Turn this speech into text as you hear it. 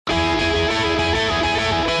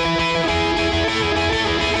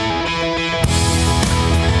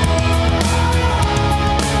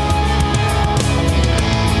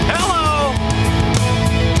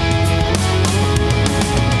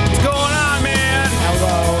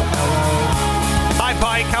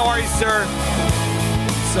sir?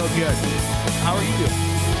 So good. How are you doing?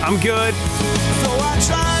 I'm good.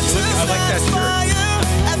 I like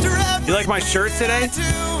that You like my shirt today? shirt.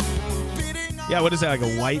 Yeah, what is that, like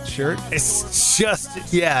a white shirt? It's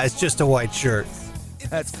just a white shirt.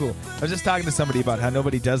 That's cool. I was just talking to somebody about how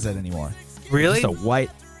nobody does that anymore. Really?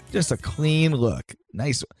 Just a clean look.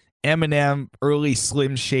 Nice Eminem early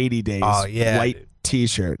Slim Shady days. Oh, yeah. White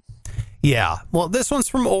t-shirt. Yeah. Well, this one's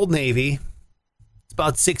from Old Navy. It's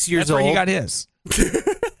about 6 years That's old. where he got his.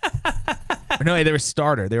 No, they were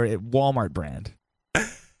Starter. They were a Walmart brand.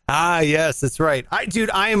 Ah, yes, that's right.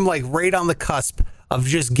 I am like right on the cusp of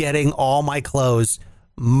just getting all my clothes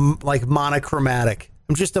like monochromatic.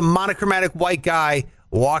 I'm just a monochromatic white guy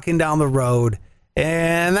walking down the road,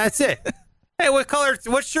 and that's it. Hey,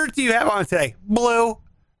 what shirt do you have on today? Blue.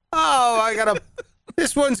 Oh,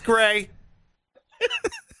 this one's gray.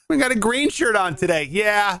 We got a green shirt on today.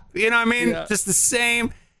 Yeah, you know what I mean? Yeah. Just the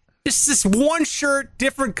same. Just this one shirt,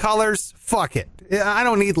 different colors. Fuck it. I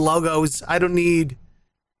don't need logos. I don't need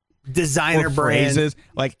designer Or brands. phrases.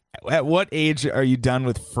 Like, at what age are you done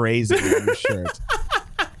with phrases on your shirt?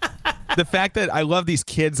 The fact that I love these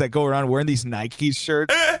kids that go around wearing these Nike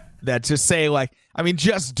shirts that just say, like, I mean,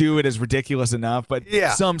 just do it is ridiculous enough, but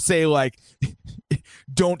Yeah. some say, like,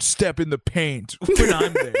 don't step in the paint when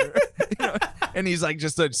I'm there. You know? And he's like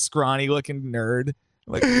just a scrawny looking nerd.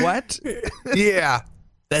 Like, what? Yeah,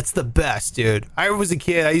 that's the best, dude. I was a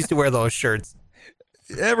kid. I used to wear those shirts.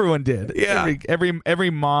 Everyone did. Yeah. Every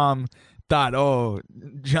mom thought, oh,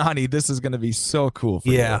 Johnny, this is going to be so cool for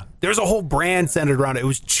you. Yeah. There's a whole brand centered around it. It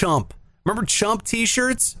was Chump. Remember Chump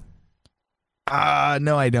t-shirts?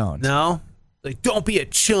 No, I don't. No? Like, don't be a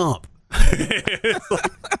chump.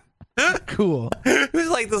 Cool. It was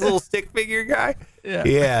like this little stick figure guy. Yeah.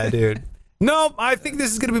 Yeah, dude. No, I think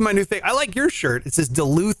this is going to be my new thing. I like your shirt. It says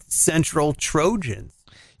Duluth Central Trojans.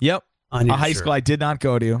 Yep. On your A high shirt. school I did not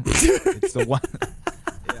go to. It's the one.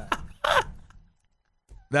 Yeah.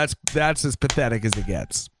 That's as pathetic as it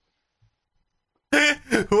gets.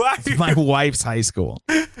 Why? It's my wife's high school.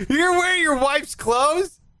 You're wearing your wife's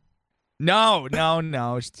clothes? No.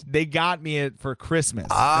 They got me it for Christmas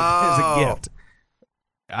as Oh. a gift.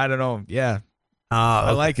 I don't know. Yeah. I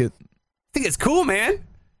I like it. think it's cool, man.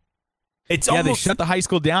 It's Yeah, they almost. shut the high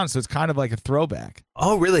school down, so it's kind of like a throwback.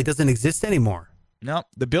 Oh, really? It doesn't exist anymore. No,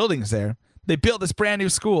 the building's there. They built this brand new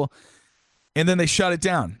school, and then they shut it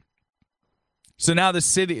down. So now the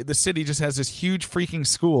city just has this huge freaking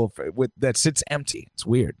school that sits empty. It's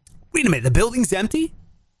weird. Wait a minute. The building's empty?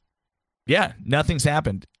 Yeah, nothing's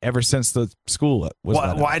happened ever since the school was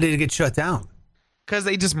let Why did it get shut down? Because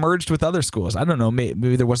they just merged with other schools. I don't know.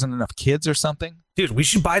 Maybe there wasn't enough kids or something. Dude, we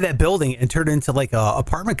should buy that building and turn it into like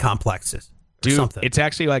apartment complexes or Dude, something. it's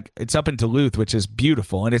actually like it's up in Duluth, which is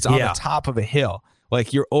beautiful, and it's on Yeah. the top of a hill.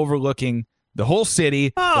 Like you're overlooking the whole city,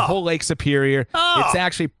 the Oh. whole Lake Superior. Oh. It's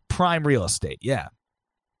actually prime real estate. Yeah.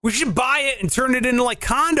 We should buy it and turn it into like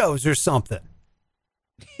condos or something.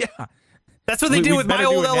 Yeah. That's what they did We with my better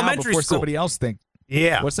do old it now elementary before school. somebody else think.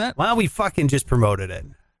 Yeah. What's that? Well, we fucking just promoted it.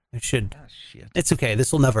 It should. Oh, shit. It's okay.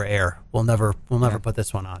 This will never air. We'll never put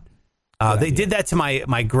this one on. They idea. did that to my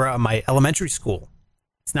elementary school.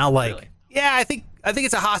 It's now like, Really? yeah, I think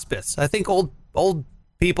it's a hospice. I think old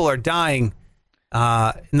people are dying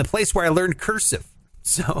in the place where I learned cursive.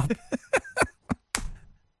 So,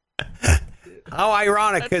 how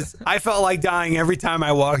ironic, because I felt like dying every time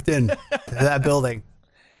I walked in to that building.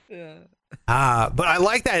 But I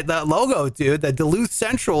like that logo, dude. The Duluth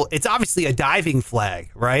Central. It's obviously a diving flag,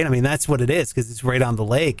 right? I mean, that's what it is because it's right on the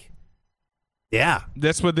lake. Yeah.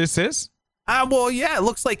 That's what this is? Well, yeah. It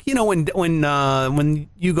looks like, you know, when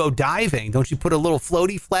you go diving, don't you put a little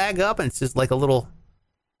floaty flag up and it's just like a little,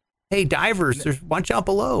 hey, divers, watch out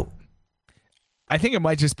below. I think it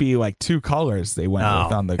might just be like two colors they went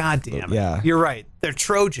with on the. God damn it. Yeah. You're right. They're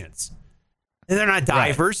Trojans. And they're not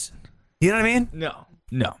divers. You know what I mean?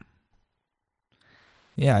 No.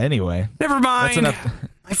 Yeah. Anyway, Never mind. That's enough.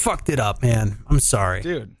 I fucked it up, man. I'm sorry.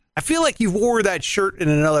 dude. I feel like you wore that shirt in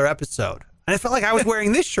another episode. And I felt like I was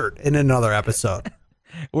wearing this shirt in another episode.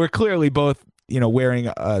 We're clearly both, wearing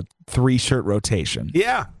a 3-shirt rotation.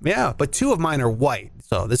 Yeah. But 2 of mine are white.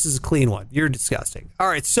 So this is a clean one. You're disgusting. All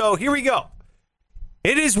right. So here we go.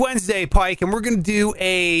 It is Wednesday, Pike, and we're going to do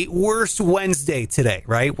a Worst Wednesday today,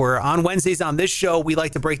 right? Where on Wednesdays on this show, we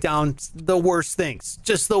like to break down the worst things,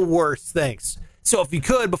 just the worst things. So if you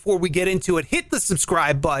could, before we get into it, hit the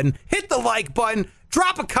subscribe button, hit the like button,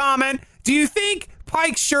 drop a comment. Do you think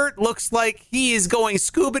Pike's shirt looks like he is going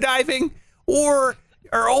scuba diving, or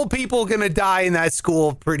are old people going to die in that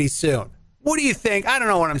school pretty soon? What do you think? I don't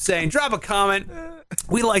know what I'm saying. Drop a comment.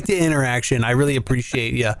 We like the interaction. I really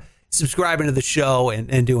appreciate you subscribing to the show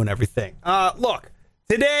and doing everything. Look,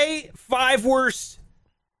 today, 5 worst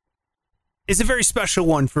is a very special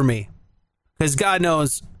one for me because God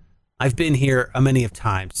knows I've been here a many of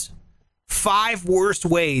times. 5 worst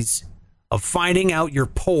ways of finding out you're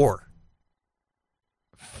poor.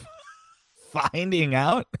 Finding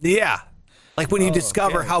out? Yeah. Like when you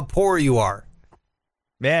discover okay. how poor you are.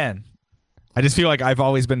 Man, I just feel like I've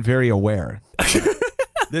always been very aware.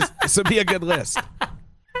 This would be a good list.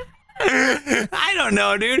 I don't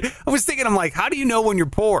know, dude. I was thinking, I'm like, how do you know when you're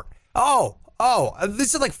poor?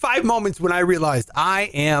 This is like 5 moments when I realized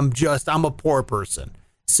I'm a poor person.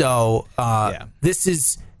 So this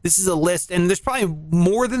is a list, and there's probably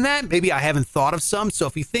more than that. Maybe I haven't thought of some. So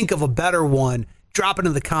if you think of a better one, drop it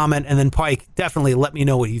in the comment, and then Pike, definitely let me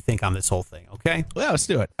know what you think on this whole thing, okay? Yeah, let's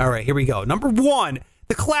do it. All right, here we go. Number 1,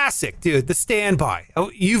 the classic, dude, the standby.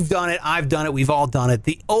 Oh, you've done it. I've done it. We've all done it.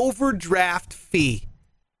 The overdraft fee.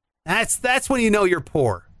 That's when you know you're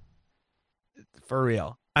poor. For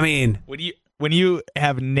real. I mean, when you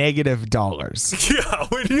have negative dollars. Yeah,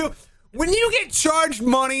 when you get charged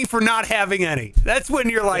money for not having any, that's when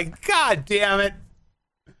you're like, God damn it.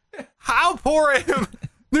 How poor I am.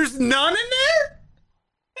 There's none in there?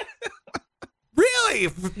 Really?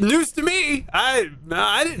 News to me. I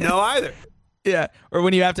didn't know either. Yeah, or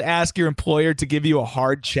when you have to ask your employer to give you a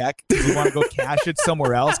hard check because you want to go cash it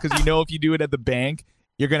somewhere else because you know if you do it at the bank,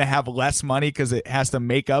 you're going to have less money because it has to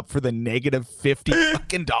make up for the negative $50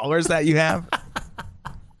 fucking dollars that you have.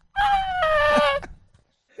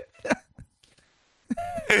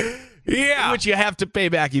 Yeah. Which you have to pay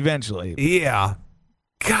back eventually. Yeah.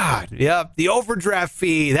 God, yep. The overdraft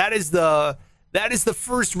fee, that is the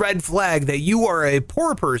first red flag that you are a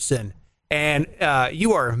poor person and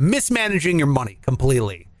you are mismanaging your money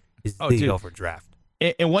completely. Is the dude. overdraft.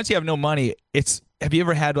 And once you have no money, have you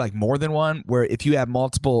ever had like more than one where if you have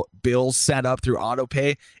multiple bills set up through auto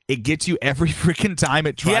pay, it gets you every freaking time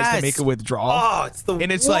it tries to make a withdrawal? Oh, it's the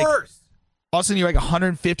and it's worst. Like all of a sudden you're like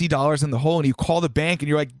 $150 in the hole and you call the bank and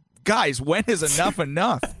you're like, guys, when is enough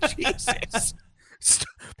enough? Jesus.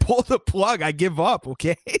 Pull the plug. I give up,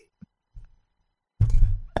 okay?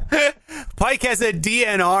 Pike has a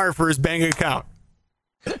DNR for his bank account.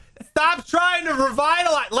 Stop trying to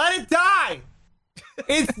revitalize. Let it die.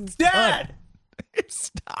 It's dead.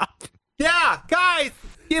 Stop. Yeah, guys,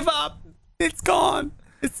 give up. It's gone.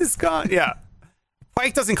 It's just gone. Yeah.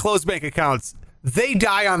 Pike doesn't close bank accounts. They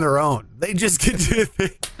die on their own. They just get to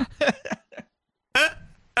the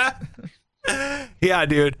Yeah,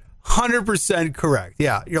 dude. 100% correct.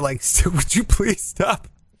 Yeah. You're like, so would you please stop?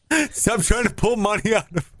 Stop trying to pull money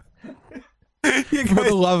out of you guys, for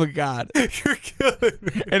the love of God. You're killing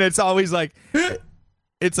me. And it's always like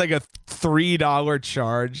it's like a $3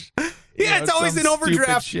 charge. Yeah, it's always an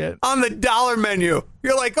overdraft on the dollar menu.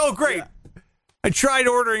 You're like, oh great. Yeah. I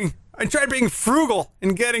tried being frugal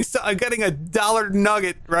and getting a dollar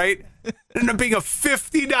nugget, right? It ended up being a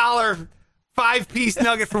 $50 5-piece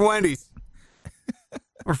nugget from Wendy's.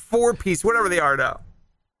 Or 4-piece, whatever they are now.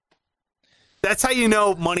 That's how you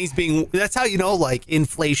know that's how you know like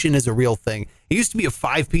inflation is a real thing. It used to be a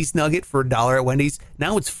 5-piece nugget for $1 at Wendy's.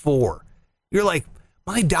 Now it's 4. You're like,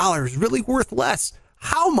 my dollar is really worth less.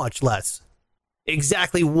 How much less?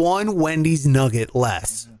 Exactly 1 Wendy's nugget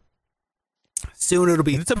less. Soon it'll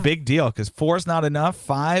be. And it's a big deal because 4 is not enough.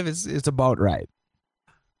 5 is about right.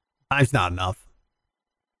 5's not enough.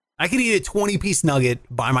 I could eat a 20-piece nugget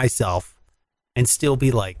by myself and still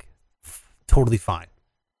be like totally fine.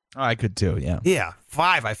 Oh, I could too, yeah. Yeah,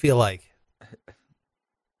 5, I feel like.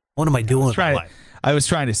 What am I doing with my life? I was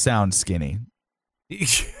trying to sound skinny.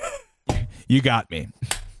 You got me.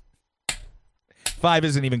 5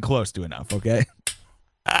 isn't even close to enough, okay?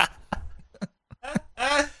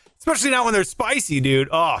 Especially not when they're spicy, dude.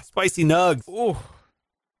 Oh, spicy nugs. Ooh.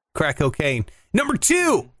 Crack cocaine. Number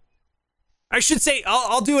 2. I should say,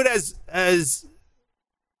 I'll do it as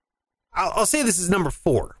I'll say this is number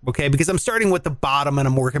 4, okay? Because I'm starting with the bottom and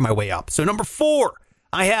I'm working my way up. So number 4,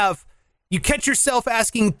 I have, you catch yourself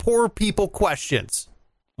asking poor people questions,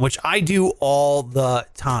 which I do all the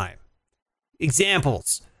time.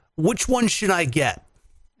 Examples. Which one should I get?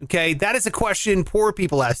 Okay, that is a question poor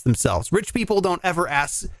people ask themselves. Rich people don't ever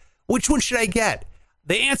ask, which one should I get?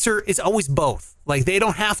 The answer is always both. Like, they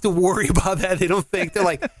don't have to worry about that. They don't think, they're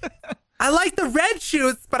like, I like the red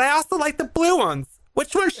shoes, but I also like the blue ones.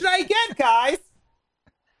 Which one should I get, guys?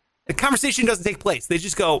 The conversation doesn't take place. They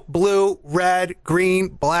just go blue, red, green,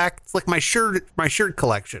 black. It's like my shirt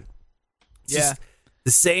collection. It's just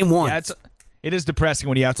the same one. Yeah, it is depressing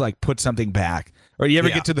when you have to like put something back. Or you ever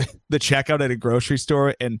get to the checkout at a grocery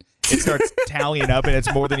store and it starts tallying up and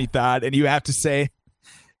it's more than you thought, and you have to say,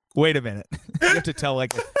 wait a minute. You have to tell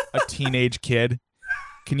like a teenage kid,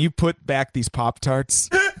 can you put back these Pop-Tarts?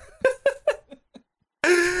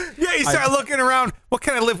 Yeah, you start looking around. What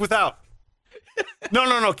can I live without?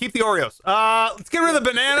 No. Keep the Oreos. Let's get rid of the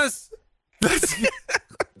bananas.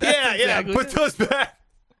 Yeah. Put those back.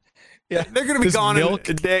 Yeah, they're gonna be this gone milk.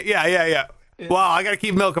 in a day. Yeah. Well, I gotta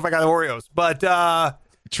keep milk if I got Oreos. But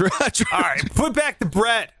True. all right, put back the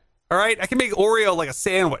bread. All right, I can make Oreo like a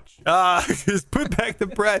sandwich. Just put back the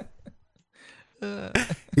bread.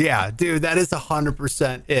 Yeah, dude, that is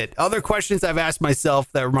 100% it. Other questions I've asked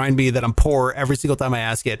myself that remind me that I'm poor every single time I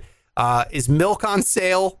ask it. Is milk on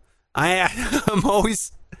sale? I'm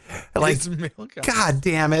always like, God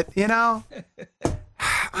damn it, you know?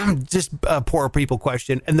 I'm just a poor people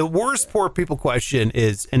question. And the worst poor people question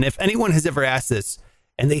is, and if anyone has ever asked this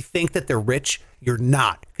and they think that they're rich, you're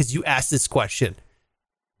not, because you asked this question.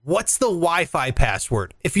 What's the Wi-Fi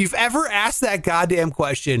password? If you've ever asked that goddamn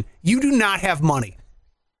question, you do not have money.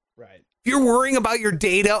 Right. If you're worrying about your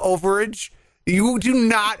data overage, you do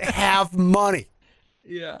not have money.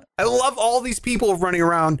 Yeah. I love all these people running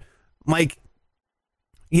around like,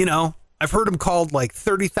 you know, I've heard them called like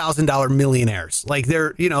 $30,000 millionaires. Like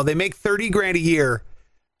they're, you know, they make 30 grand a year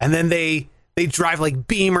and then they drive like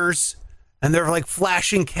Beamers and they're like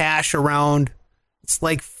flashing cash around. It's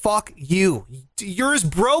like, fuck you. You're as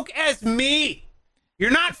broke as me.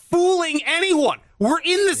 You're not fooling anyone. We're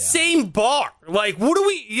in the same bar. Like, what do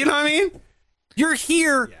we, you know what I mean? You're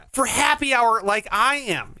here for happy hour like I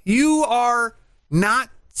am. You are not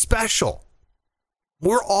special.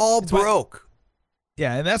 We're all broke.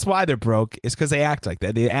 Yeah, and that's why they're broke, is because they act like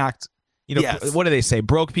that. They act, you know, Yes. What do they say?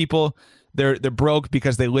 Broke people, they're broke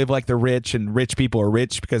because they live like they're rich, and rich people are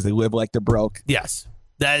rich because they live like they're broke. Yes.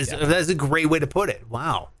 That is a great way to put it.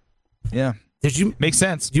 Wow. Yeah. Makes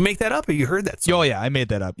sense. Did you make that up or you heard that song? Oh yeah, I made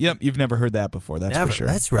that up. Yep, you've never heard that before. That's Never. for sure.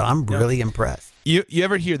 That's real. I'm really impressed. You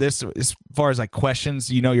ever hear this as far as like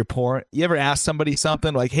questions, you know you're poor? You ever ask somebody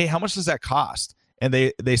something like, hey, how much does that cost? And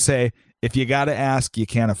they say, if you got to ask, you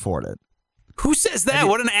can't afford it. Who says that?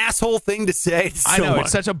 What an asshole thing to say. To I know, someone.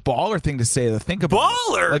 it's such a baller thing to say, to think about.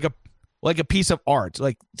 Baller? Like a piece of art,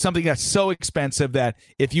 like something that's so expensive that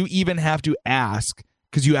if you even have to ask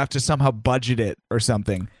because you have to somehow budget it or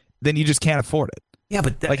something, then you just can't afford it. Yeah,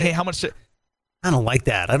 but like, hey, how much? I don't like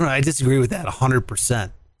that. I don't know. I disagree with that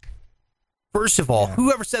 100%. First of all,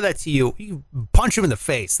 whoever said that to you, you punch him in the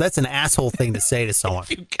face. That's an asshole thing to say to someone.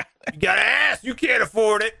 You gotta ask. You can't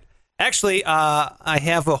afford it. Actually, I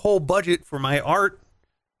have a whole budget for my art.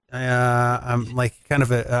 I'm like kind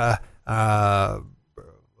of a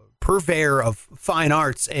purveyor of fine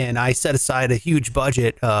arts, and I set aside a huge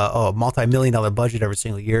budget, a multi-million-dollar budget every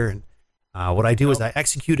single year. And what I do is I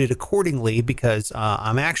execute it accordingly because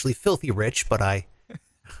I'm actually filthy rich, but I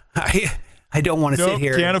don't want to sit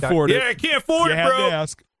here. Can't afford it. Yeah, I can't afford you it, bro. Have to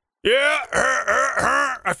ask. Yeah,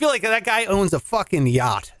 I feel like that guy owns a fucking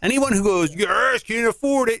yacht. Anyone who goes, yes, can't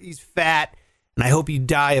afford it, he's fat. And I hope you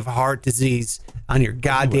die of heart disease on your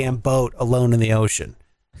goddamn boat alone in the ocean.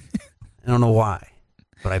 I don't know why,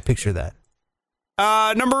 but I picture that.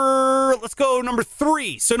 Let's go number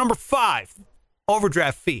 3. So number 5,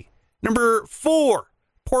 overdraft fee. Number 4,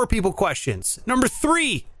 poor people questions. Number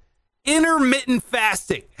 3, intermittent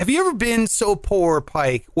fasting. Have you ever been so poor,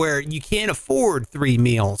 Pike, where you can't afford 3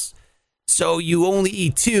 meals, so you only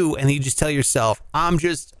eat 2, and you just tell yourself, I'm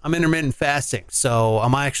intermittent fasting, so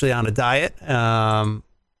I'm actually on a diet,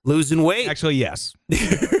 losing weight? Actually, yes.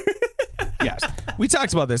 Yes. We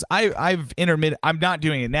talked about this. I've intermittent. I'm not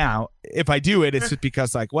doing it now. If I do it, it's just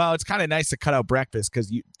because like, well, it's kind of nice to cut out breakfast because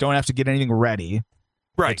you don't have to get anything ready.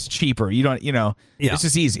 Right. It's cheaper. You don't, it's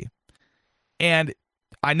just easy. And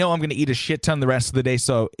I know I'm going to eat a shit ton the rest of the day.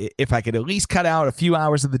 So if I could at least cut out a few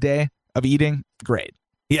hours of the day of eating, great.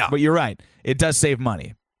 Yeah. But you're right. It does save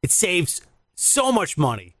money. It saves so much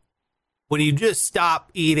money when you just stop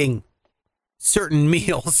eating certain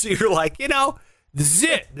meals. You're like, this is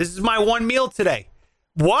it. This is my one meal today.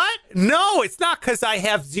 What? No, it's not because I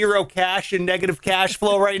have zero cash and negative cash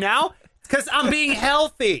flow right now. It's because I'm being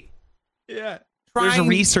healthy. Yeah. There's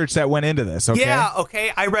research that went into this, okay? Yeah,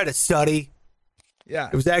 okay. I read a study. Yeah.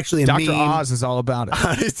 It was actually a Dr. meme. Oz is all about it.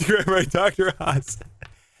 On Instagram, right? Dr. Oz.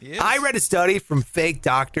 Yes. I read a study from fake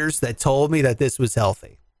doctors that told me that this was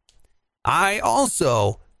healthy. I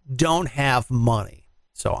also don't have money,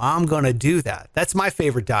 so I'm going to do that. That's my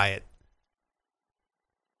favorite diet.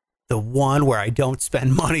 The one where I don't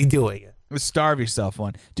spend money doing it. Starve yourself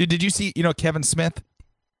one. Dude, did you see, Kevin Smith?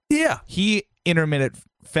 Yeah. He intermittent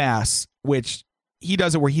fasts, which he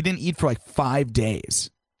does it where he didn't eat for like 5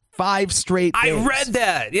 days. 5 straight days. I read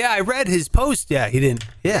that. Yeah, I read his post. Yeah, he didn't.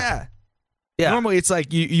 Yeah. Yeah. Normally it's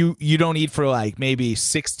like you don't eat for like maybe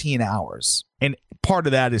 16 hours. And part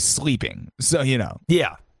of that is sleeping. So,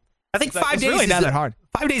 Yeah. I think 5 days really is not that hard.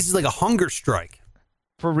 5 days is like a hunger strike.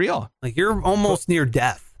 For real. Like you're almost near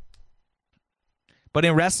death. But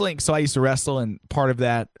in wrestling, so I used to wrestle, and part of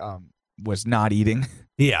that was not eating.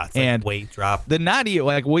 Yeah. It's like And weight drop. The not eat,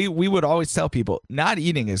 like we would always tell people, not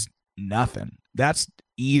eating is nothing. That's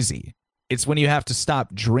easy. It's when you have to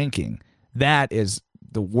stop drinking. That is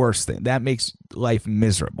the worst thing. That makes life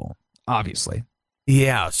miserable, obviously.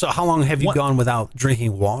 Yeah. So how long have you gone without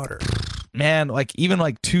drinking water? Man, like even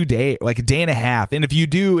like 2 days, like a day and a half. And if you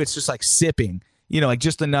do, it's just like sipping, like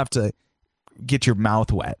just enough to get your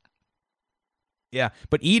mouth wet. Yeah.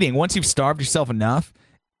 But eating, once you've starved yourself enough,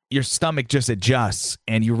 your stomach just adjusts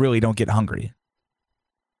and you really don't get hungry.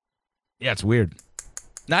 Yeah, it's weird.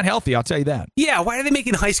 Not healthy, I'll tell you that. Yeah, why are they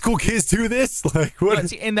making high school kids do this? Like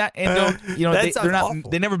what? And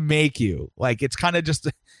they never make you. Like it's kind of just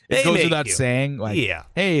it goes without saying. Like, yeah.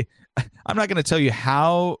 Hey, I'm not going to tell you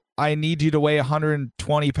how I need you to weigh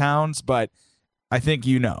 120 pounds, but I think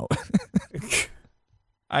you know.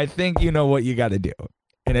 I think you know what you got to do,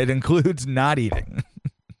 and it includes not eating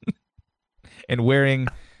and wearing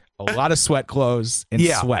a lot of sweat clothes and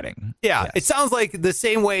sweating. Yeah, Yes. It sounds like the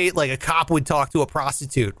same way like a cop would talk to a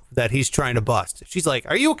prostitute that he's trying to bust. She's like,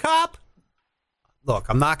 "Are you a cop?" Look,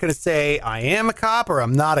 I'm not going to say I am a cop or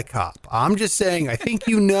I'm not a cop. I'm just saying I think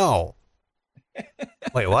you know.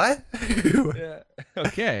 Wait, what?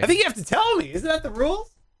 Okay. I think you have to tell me. Isn't that the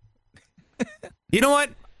rules? You know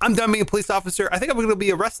what? I'm done being a police officer. I think I'm going to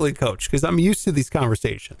be a wrestling coach because I'm used to these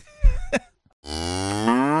conversations.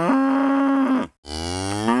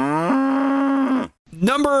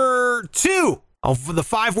 Number 2 of the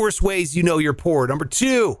 5 worst ways you know you're poor. Number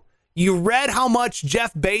 2, you read how much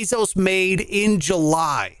Jeff Bezos made in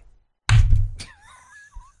July.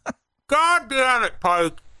 God damn it,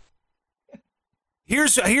 Pike.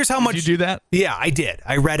 Here's how much. Did you do that? Yeah, I did.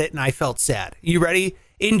 I read it and I felt sad. You ready?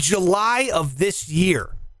 In July of this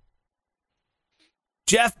year,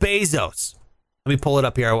 Jeff Bezos. Let me pull it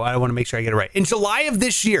up here. I want to make sure I get it right. In July of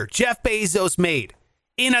this year, Jeff Bezos made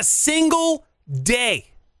in a single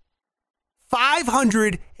day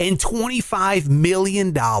 $525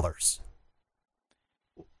 million.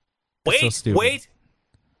 Wait.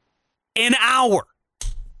 An hour.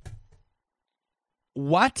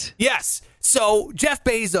 What? Yes. So Jeff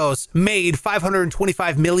Bezos made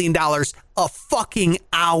 $525 million a fucking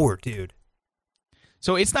hour, dude.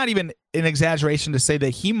 So it's not even an exaggeration to say that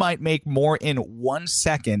he might make more in 1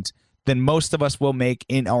 second than most of us will make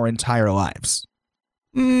in our entire lives.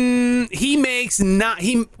 He makes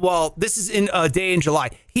this is in a day in July.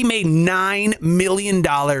 He made $9 million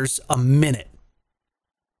a minute.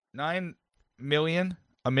 9 million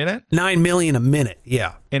a minute? 9 million a minute,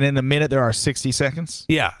 yeah. And in a minute there are 60 seconds?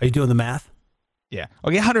 Yeah. Are you doing the math? Yeah.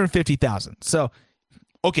 Okay, 150,000. So,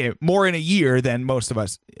 okay, more in a year than most of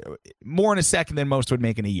us. More in a second than most would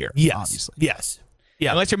make in a year. Yes. Obviously. Yes.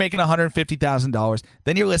 Yeah. Unless you're making $150,000,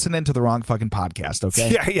 then you're listening to the wrong fucking podcast,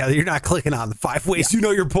 okay? Yeah. You're not clicking on the 5 ways you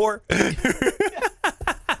know you're poor.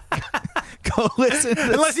 Go listen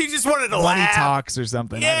to Unless you just wanted to Money laugh. Talks or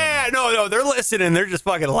something. Yeah, no, they're listening. They're just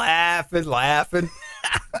fucking laughing.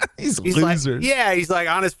 He's like, losers. yeah, he's like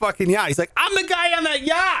on his fucking yacht. He's like, I'm the guy on that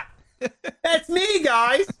yacht. That's me,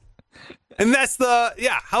 guys. And that's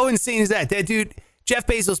how insane is that? That dude, Jeff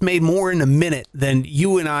Bezos made more in a minute than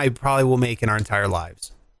you and I probably will make in our entire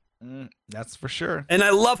lives. That's for sure. And I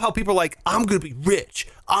love how people are like, I'm going to be rich.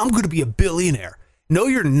 I'm going to be a billionaire. No,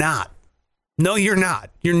 you're not. No, you're not.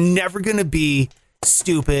 You're never going to be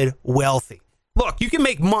stupid wealthy. Look, you can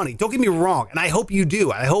make money. Don't get me wrong. And I hope you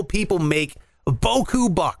do. I hope people make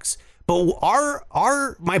boku bucks. But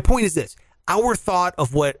my point is this. Our thought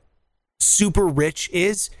of what super rich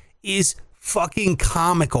is fucking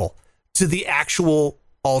comical to the actual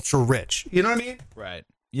ultra rich. You know what I mean? Right.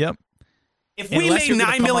 Yep. If we made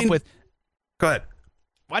 $9 million. Go ahead.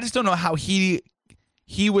 I just don't know how he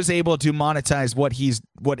was able to monetize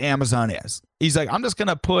what Amazon is. He's like, I'm just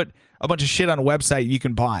gonna put a bunch of shit on a website you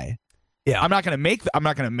can buy. Yeah. I'm not gonna make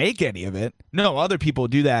any of it. No, other people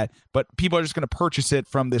do that, but people are just gonna purchase it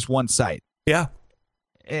from this one site. Yeah.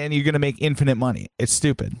 And you're gonna make infinite money. It's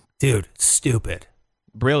stupid. Dude, stupid.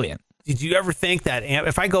 Brilliant. Did you ever think that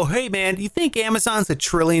if I go, hey man, do you think Amazon's $1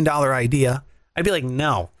 trillion idea? I'd be like,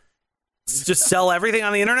 no. Just sell everything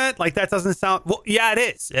on the internet? Like that doesn't sound, well, yeah, it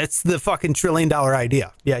is. It's the fucking $1 trillion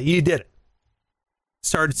idea. Yeah, you did it.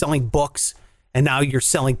 Started selling books and now you're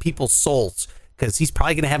selling people's souls because he's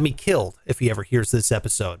probably going to have me killed if he ever hears this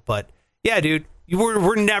episode. But yeah, dude,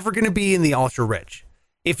 we're never going to be in the ultra rich.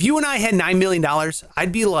 If you and I had $9 million,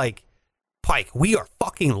 I'd be like, Pike, we are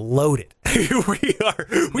fucking loaded.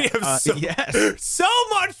 we have so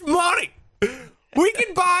much money. We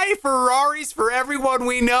can buy Ferraris for everyone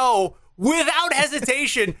we know without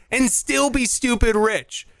hesitation and still be stupid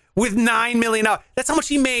rich with $9 million. That's how much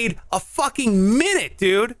he made a fucking minute,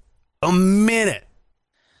 dude. A minute.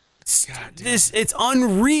 It's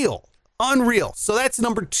unreal. Unreal. So that's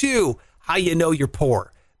number 2, how you know you're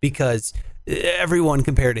poor, because everyone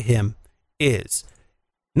compared to him is.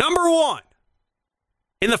 Number 1,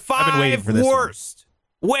 in the 5 worst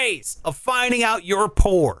ways of finding out you're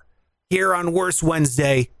poor here on Worst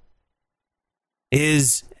Wednesday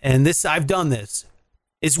is, and this I've done this,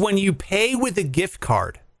 is when you pay with a gift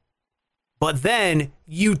card, but then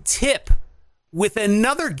you tip with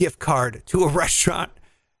another gift card to a restaurant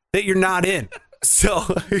that you're not in. So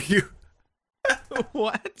you...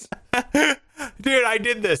 What? Dude, I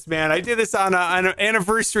did this, man. I did this on an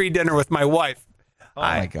anniversary dinner with my wife. Oh,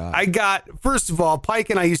 my God. I got, first of all, Pike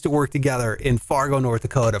and I used to work together in Fargo, North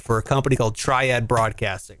Dakota for a company called Triad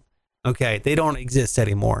Broadcasting. Okay, they don't exist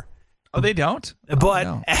anymore. Oh, they don't? But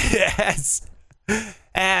no.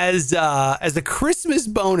 as a Christmas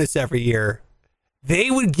bonus every year, they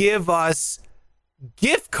would give us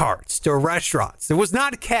gift cards to restaurants. It was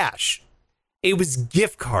not cash. It was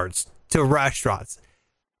gift cards to restaurants.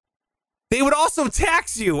 They would also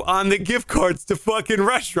tax you on the gift cards to fucking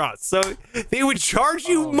restaurants. So they would charge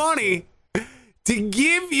you money to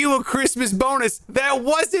give you a Christmas bonus that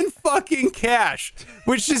wasn't fucking cash,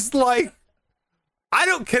 which is like,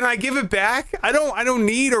 can I give it back? I don't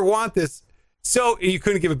need or want this. So you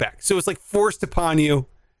couldn't give it back. So it's like forced upon you.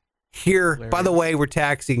 Here, hilarious. By the way, we're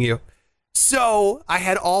taxing you. So I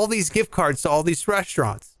had all these gift cards to all these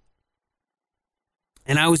restaurants.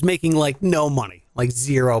 And I was making like no money, like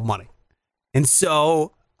zero money. And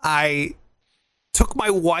so I took my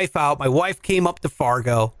wife out. My wife came up to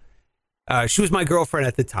Fargo. She was my girlfriend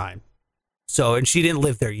at the time. So, and she didn't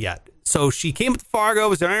live there yet. So she came up to Fargo. It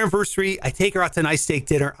was our anniversary. I take her out to a nice steak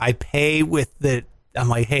dinner. I pay with I'm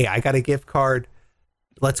like, hey, I got a gift card.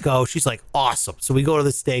 Let's go. She's like, awesome. So we go to the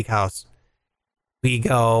steakhouse. We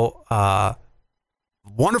go,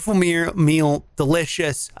 wonderful meal,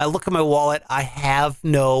 delicious. I look at my wallet. I have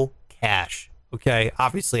no cash. Okay,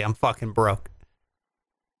 obviously I'm fucking broke.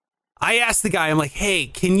 I asked the guy, I'm like, hey,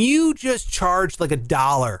 can you just charge like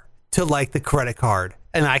 $1 to like the credit card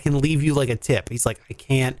and I can leave you like a tip? He's like, I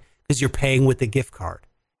can't because you're paying with the gift card.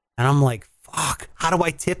 And I'm like, fuck, how do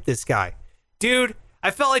I tip this guy? Dude,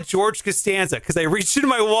 I felt like George Costanza because I reached into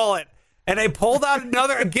my wallet and I pulled out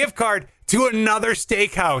another gift card to another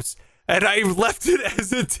steakhouse and I left it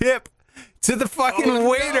as a tip to the fucking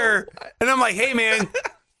waiter. No. And I'm like, hey, man.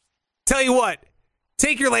 Tell you what,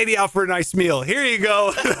 take your lady out for a nice meal. Here you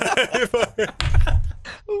go.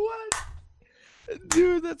 What?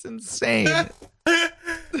 Dude, that's insane. My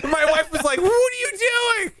wife was like, what are you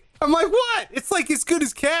doing? I'm like, what? It's like as good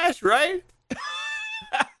as cash, right?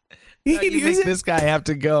 He can use it. This guy have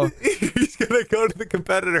to go. He's going to go to the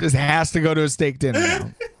competitor. Just has to go to a steak dinner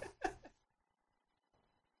now.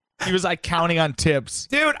 He was like counting on tips.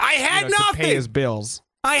 Dude, I had nothing. To pay his bills.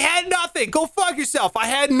 I had nothing. Go fuck yourself. I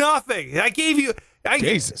had nothing. I gave you.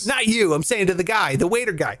 Jesus. Not you. I'm saying to the guy, the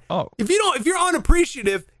waiter guy. Oh. If you're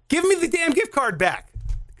unappreciative, give me the damn gift card back.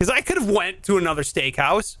 Because I could have went to another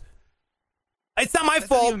steakhouse. It's not my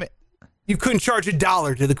fault. You couldn't charge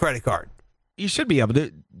 $1 to the credit card. You should be able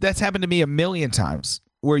to. That's happened to me a million times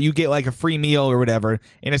where you get like a free meal or whatever.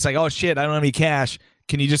 And it's like, oh shit, I don't have any cash.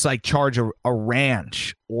 Can you just like charge a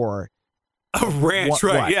ranch or a ranch,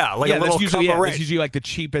 right? What? Yeah, like a little cup of ranch. That's usually like the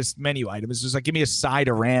cheapest menu item. It's just like, give me a side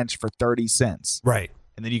of ranch for 30 cents. Right.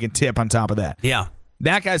 And then you can tip on top of that. Yeah.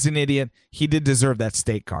 That guy's an idiot. He did deserve that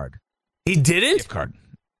steak card. He didn't? Gift card.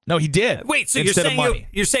 No, he did. Wait, so you're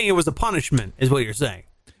saying it was a punishment is what you're saying.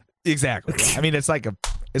 Exactly. I mean, it's like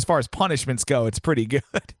as far as punishments go, it's pretty good.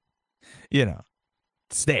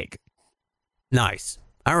 Steak. Nice.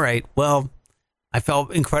 All right. Well, I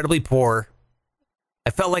felt incredibly poor. I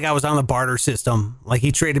felt like I was on the barter system. Like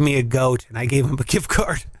he traded me a goat and I gave him a gift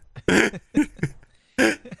card. Did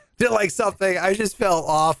like something. I just felt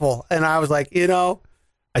awful. And I was like, I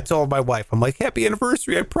told my wife, I'm like, happy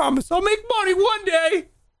anniversary. I promise I'll make money one day.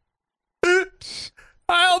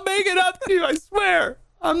 I'll make it up to you. I swear.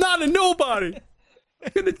 I'm not a nobody.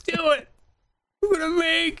 I'm going to do it. I'm going to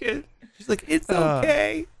make it. She's like, it's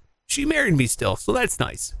okay. She married me still. So that's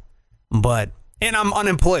nice. And I'm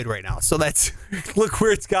unemployed right now. So that's, look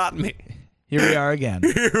where it's gotten me. Here we are again.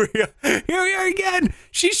 Here we are again.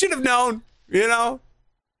 She should have known, She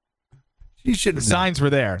should have known. Signs were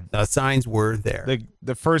there. The signs were there.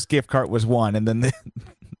 The first gift card was one, and then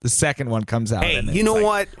the second one comes out. Hey, you know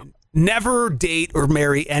what? never date or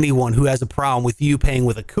marry anyone who has a problem with you paying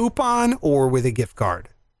with a coupon or with a gift card.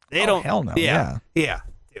 They don't. Hell no. Yeah,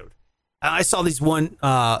 dude. I saw this one like,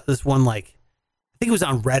 I think it was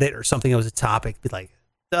on Reddit or something. It was a topic. Be like,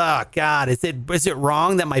 oh God, is it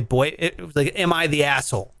wrong that my boy? It was like, am I the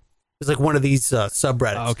asshole? It was like one of these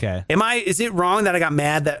subreddits. Okay. Is it wrong that I got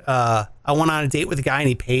mad that I went on a date with a guy and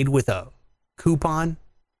he paid with a coupon?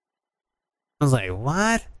 I was like,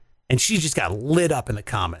 what? And she just got lit up in the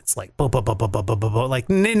comments, like, like,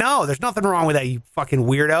 no, there's nothing wrong with that, you fucking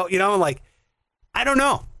weirdo. You know, like, I don't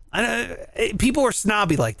know. People are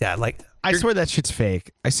snobby like that. Like, I swear that shit's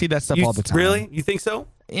fake. I see that stuff all the time. Really? You think so?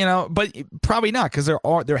 You know, but probably not, because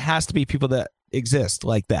there has to be people that exist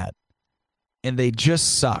like that, and they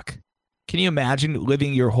just suck. Can you imagine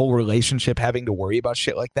living your whole relationship having to worry about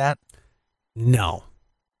shit like that? No.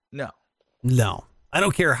 I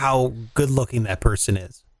don't care how good looking that person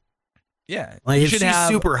is. Yeah, like, if she's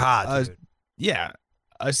super hot, dude. Yeah,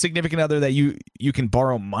 a significant other that you can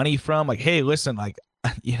borrow money from. Like, hey, listen, like,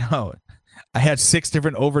 you know, I had 6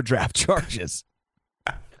 different overdraft charges.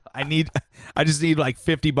 I just need like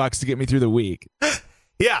 $50 to get me through the week.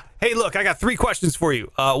 Yeah. Hey, look, I got 3 questions for you.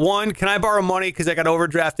 1, can I borrow money because I got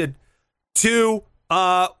overdrafted? 2,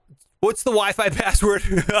 what's the Wi-Fi password?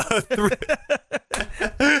 3,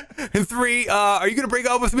 and 3, are you going to break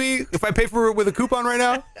up with me if I pay for it with a coupon right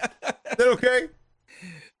now? Is that okay?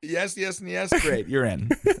 Yes, yes, and yes. Great, you're in.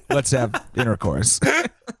 Let's have intercourse.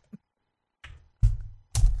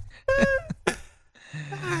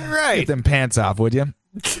 All right. Get them pants off, would you?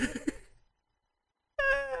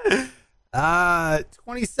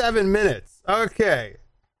 27 minutes. Okay.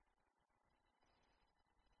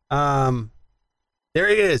 There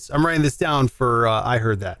it is. I'm writing this down for I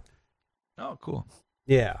heard that. Oh, cool.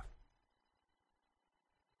 Yeah.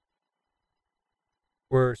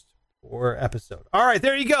 Worst or episode. All right,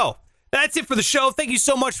 there you go. That's it for the show. Thank you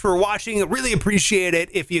so much for watching. Really appreciate it.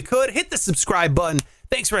 If you could, hit the subscribe button.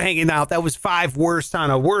 Thanks for hanging out. That was 5 worst on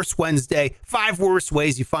a Worst Wednesday. 5 worst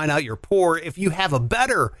ways you find out you're poor. If you have a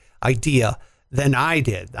better idea than I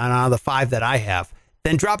did on the 5 that I have,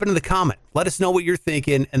 then drop it in the comment. Let us know what you're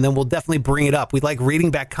thinking, and then we'll definitely bring it up. We like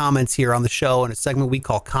reading back comments here on the show in a segment we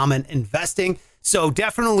call Comment Investing. So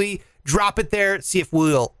definitely drop it there. See if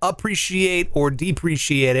we'll appreciate or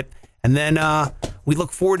depreciate it. And then we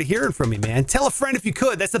look forward to hearing from you, man. Tell a friend if you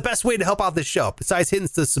could. That's the best way to help out this show. Besides hitting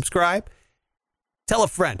the subscribe, tell a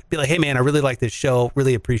friend. Be like, hey, man, I really like this show.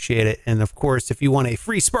 Really appreciate it. And, of course, if you want a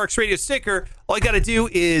free Sparks Radio sticker, all you got to do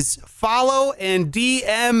is follow and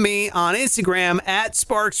DM me on Instagram at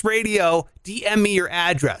Sparks Radio. DM me your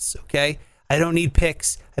address, okay? I don't need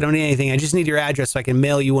pics. I don't need anything. I just need your address so I can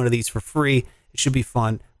mail you one of these for free. It should be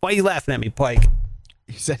fun. Why are you laughing at me, Pike?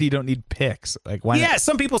 You said you don't need pics. Like, why? Yeah, not?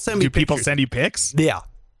 Some people send me pictures. Do people send you pics? Yeah.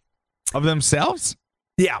 Of themselves?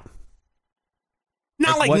 Yeah.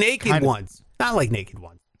 Not like naked kind ones. Not like naked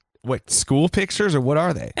ones. What, school pictures, or what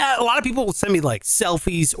are they? A lot of people will send me like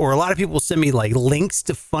selfies, or a lot of people will send me like links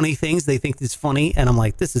to funny things they think is funny, and I'm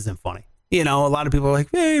like, this isn't funny. You know, a lot of people are like,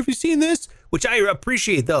 hey, have you seen this? Which I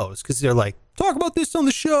appreciate those, because they're like, talk about this on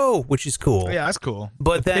the show, which is cool. Oh, yeah, that's cool.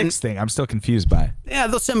 But the then pics thing, I'm still confused by. Yeah,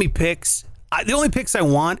 they'll send me pics. The only pics I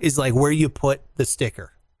want is like where you put the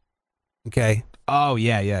sticker. Okay. Oh,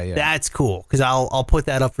 yeah. That's cool, because I'll put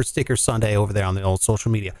that up for Sticker Sunday over there on the old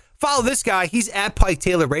social media. Follow this guy. He's at Pike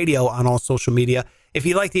Taylor Radio on all social media. If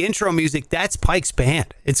you like the intro music, that's Pike's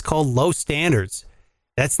band. It's called Low Standards.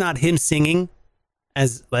 That's not him singing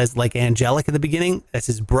as like angelic at the beginning. That's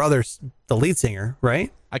his brother, the lead singer,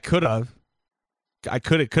 right? It could have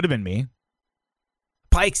been me.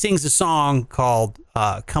 Pike sings a song called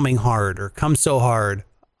Coming Hard, or Come So Hard.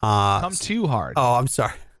 Come Too Hard. Oh, I'm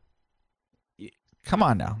sorry. Come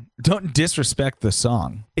on now. Don't disrespect the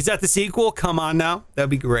song. Is that the sequel? Come On Now?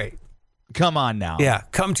 That'd be great. Come on now. Yeah,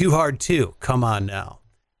 Come Too Hard too. Come on now.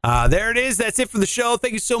 There it is. That's it for the show.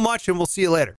 Thank you so much, and we'll see you later.